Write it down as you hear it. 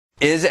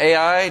Is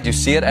AI, do you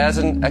see it as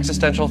an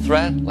existential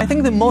threat? I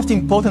think the most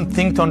important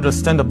thing to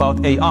understand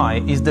about AI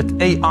is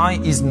that AI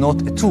is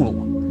not a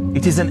tool.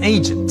 It is an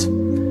agent.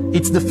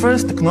 It's the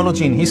first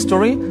technology in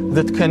history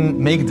that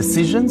can make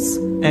decisions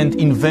and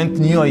invent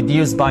new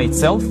ideas by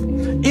itself.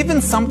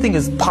 Even something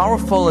as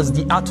powerful as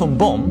the atom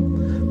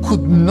bomb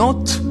could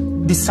not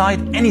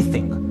decide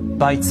anything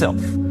by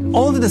itself.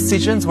 All the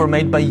decisions were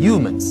made by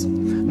humans.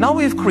 Now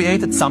we've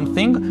created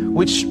something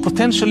which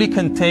potentially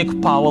can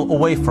take power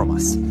away from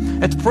us.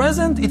 At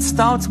present, it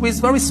starts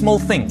with very small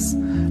things.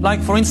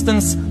 Like, for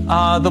instance,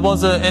 there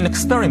was an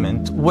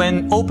experiment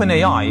when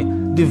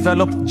OpenAI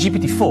developed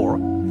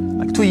GPT-4,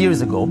 like 2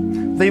 years ago.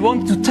 They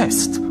wanted to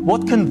test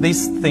what can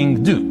this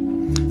thing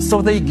do.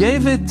 So they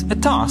gave it a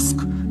task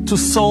to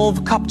solve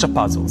Captcha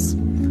puzzles.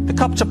 The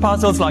Captcha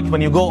puzzles, like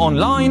when you go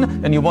online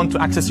and you want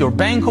to access your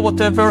bank or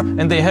whatever,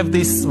 and they have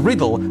this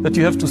riddle that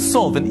you have to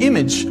solve, an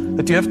image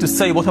that you have to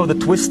say what are the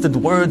twisted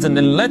words and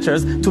then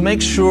letters to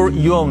make sure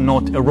you are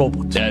not a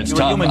robot. Yeah, it's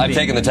tough. I've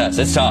taken the test.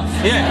 It's tough.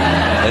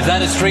 Yeah. Is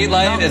that a street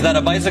light? No. Is that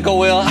a bicycle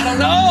wheel? I don't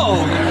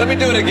know. Let me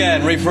do it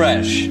again.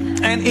 Refresh.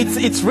 And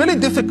it's really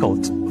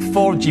difficult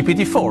for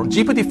GPT-4.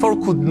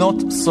 GPT-4 could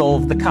not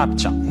solve the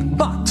Captcha.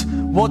 But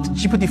what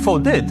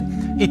GPT-4 did,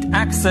 it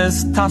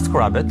accessed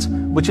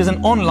TaskRabbit, which is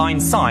an online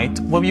site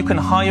where you can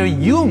hire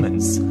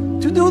humans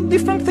to do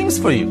different things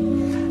for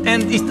you.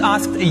 And it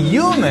asked a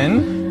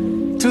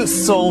human to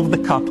solve the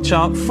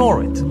Captcha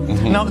for it.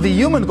 Now, the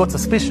human got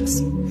suspicious.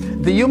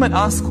 The human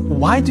asked,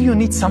 why do you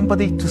need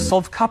somebody to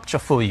solve Captcha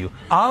for you?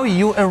 Are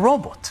you a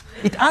robot?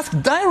 It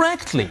asked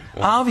directly,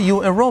 are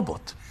you a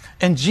robot?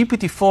 And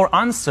GPT-4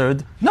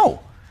 answered,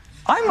 no,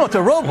 I'm not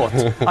a robot.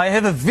 I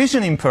have a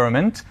vision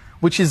impairment,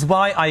 which is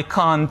why I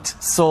can't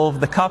solve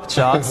the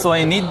Captcha, so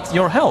I need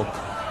your help.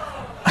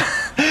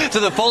 So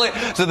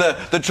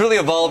the truly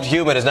evolved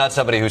human is not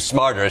somebody who's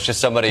smarter, it's just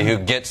somebody who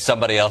gets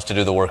somebody else to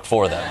do the work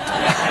for them.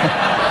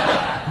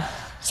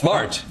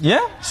 Smart.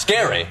 Yeah.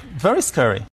 Scary. Very scary.